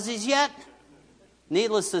warm fuzzies yet?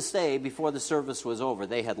 Needless to say, before the service was over,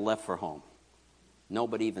 they had left for home.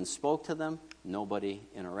 Nobody even spoke to them. Nobody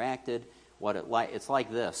interacted. It's like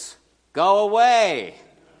this. Go away!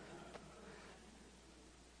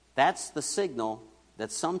 That's the signal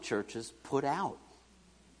that some churches put out.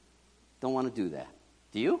 Don't want to do that.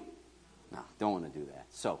 Do you? No, don't want to do that.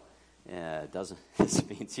 So, it doesn't, this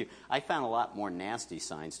means you. I found a lot more nasty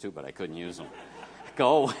signs too, but I couldn't use them.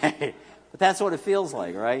 Go away. But that's what it feels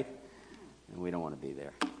like, right? And we don't want to be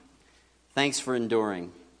there. Thanks for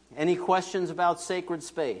enduring. Any questions about sacred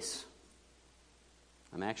space?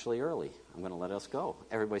 I'm actually early. I'm going to let us go.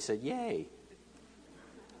 Everybody said, yay.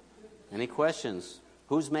 Any questions?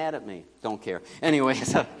 Who's mad at me? Don't care. Anyway,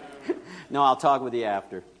 no, I'll talk with you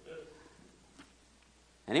after.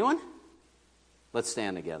 Anyone? Let's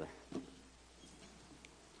stand together.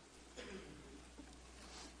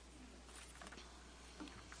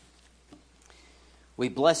 We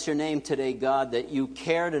bless your name today, God, that you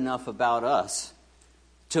cared enough about us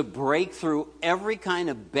to break through every kind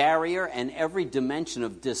of barrier and every dimension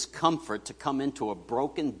of discomfort to come into a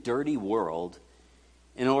broken, dirty world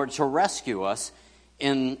in order to rescue us.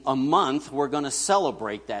 In a month, we're going to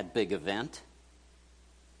celebrate that big event.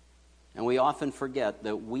 And we often forget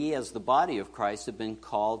that we as the body of Christ have been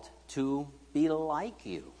called to be like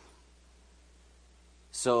you.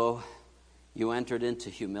 So you entered into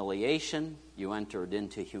humiliation. You entered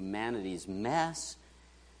into humanity's mess.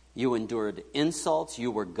 You endured insults.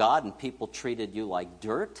 You were God and people treated you like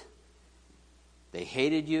dirt. They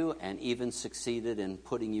hated you and even succeeded in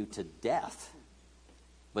putting you to death.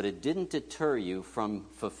 But it didn't deter you from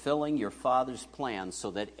fulfilling your Father's plan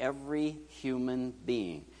so that every human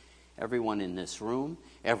being, everyone in this room,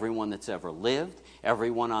 everyone that's ever lived,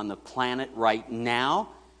 everyone on the planet right now,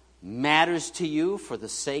 matters to you for the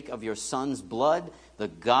sake of your Son's blood. The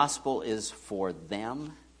gospel is for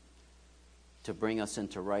them to bring us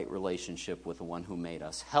into right relationship with the one who made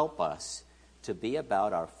us. Help us to be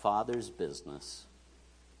about our Father's business,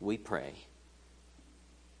 we pray.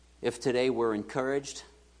 If today we're encouraged,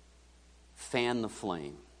 fan the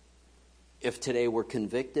flame. If today we're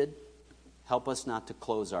convicted, help us not to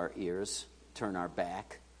close our ears, turn our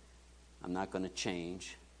back. I'm not going to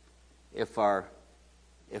change. If our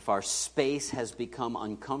space has become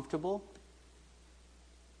uncomfortable,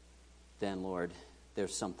 then, Lord,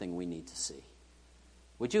 there's something we need to see.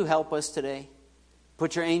 Would you help us today?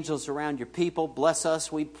 Put your angels around your people. Bless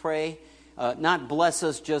us, we pray. Not bless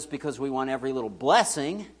us just because we want every little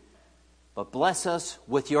blessing, but bless us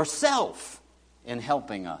with yourself in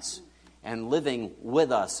helping us and living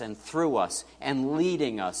with us and through us and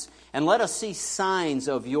leading us. And let us see signs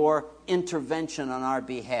of your intervention on our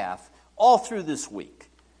behalf all through this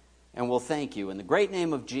week. And we'll thank you. In the great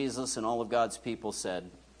name of Jesus, and all of God's people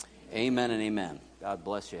said, amen and amen. God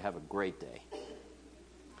bless you. Have a great day.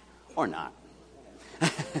 Or not.